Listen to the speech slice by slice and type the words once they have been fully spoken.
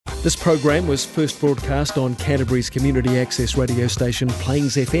This program was first broadcast on Canterbury's community access radio station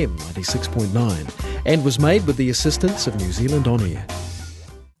Plains FM 96.9 and was made with the assistance of New Zealand On Air.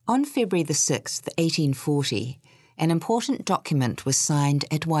 On February the 6th, 1840, an important document was signed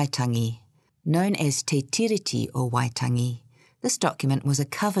at Waitangi. Known as Te Tiriti o Waitangi, this document was a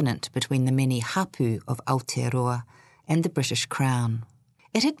covenant between the many hapu of Aotearoa and the British Crown.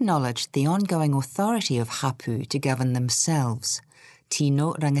 It acknowledged the ongoing authority of hapu to govern themselves,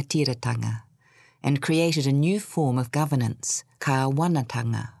 tino rangatiratanga, and created a new form of governance, ka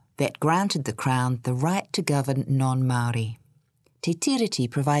wanatanga, that granted the Crown the right to govern non-Māori. Te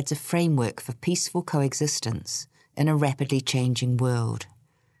Tiriti provides a framework for peaceful coexistence in a rapidly changing world.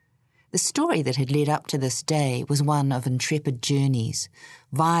 The story that had led up to this day was one of intrepid journeys,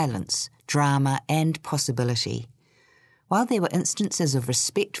 violence, drama and possibility. While there were instances of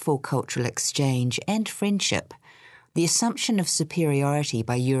respectful cultural exchange and friendship, the assumption of superiority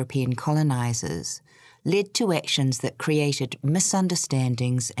by European colonisers led to actions that created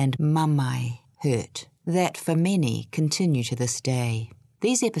misunderstandings and mamai, hurt, that for many continue to this day.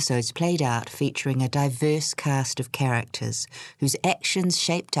 These episodes played out featuring a diverse cast of characters whose actions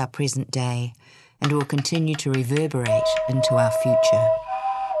shaped our present day and will continue to reverberate into our future.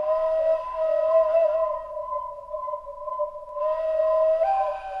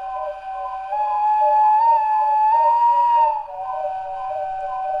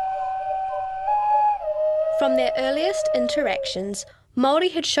 From their earliest interactions,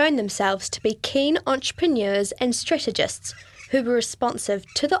 Māori had shown themselves to be keen entrepreneurs and strategists who were responsive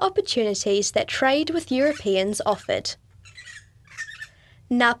to the opportunities that trade with Europeans offered.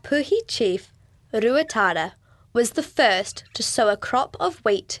 Ngāpuhi chief Ruatara was the first to sow a crop of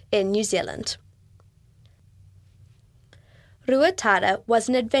wheat in New Zealand. Ruatara was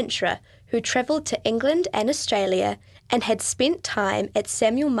an adventurer who travelled to England and Australia and had spent time at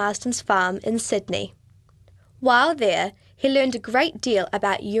Samuel Marsden's farm in Sydney. While there, he learned a great deal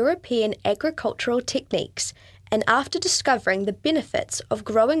about European agricultural techniques, and after discovering the benefits of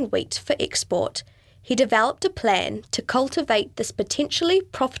growing wheat for export, he developed a plan to cultivate this potentially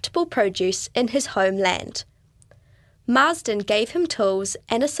profitable produce in his homeland. Marsden gave him tools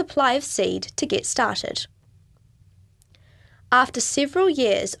and a supply of seed to get started. After several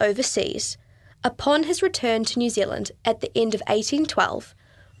years overseas, upon his return to New Zealand at the end of 1812,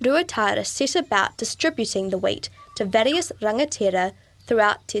 Ruatara set about distributing the wheat to various rangatira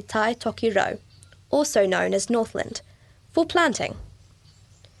throughout Te Tai Toki Rau, also known as Northland, for planting.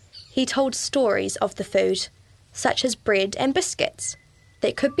 He told stories of the food, such as bread and biscuits,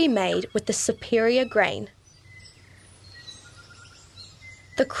 that could be made with the superior grain.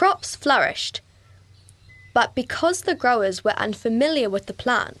 The crops flourished, but because the growers were unfamiliar with the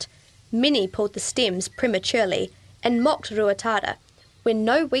plant, many pulled the stems prematurely and mocked Ruatara when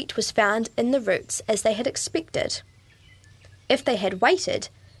no wheat was found in the roots as they had expected. If they had waited,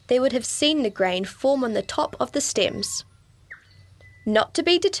 they would have seen the grain form on the top of the stems. Not to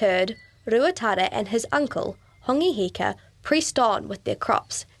be deterred, Ruatara and his uncle, Hongihika, pressed on with their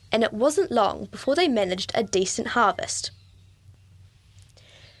crops, and it wasn't long before they managed a decent harvest.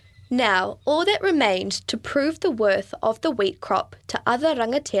 Now, all that remained to prove the worth of the wheat crop to other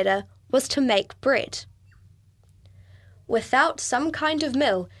rangatira was to make bread. Without some kind of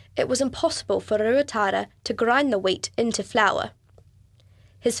mill, it was impossible for Ruatara to grind the wheat into flour.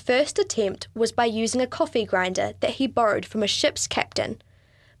 His first attempt was by using a coffee grinder that he borrowed from a ship's captain,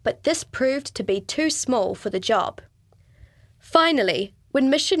 but this proved to be too small for the job. Finally, when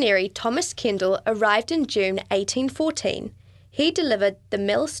missionary Thomas Kendall arrived in June 1814, he delivered the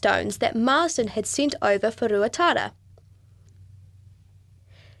millstones that Marsden had sent over for Ruatara.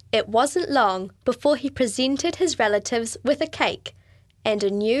 It wasn't long before he presented his relatives with a cake, and a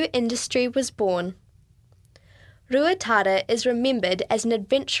new industry was born. Ruatara is remembered as an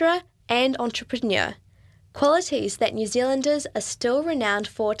adventurer and entrepreneur, qualities that New Zealanders are still renowned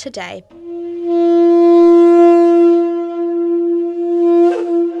for today.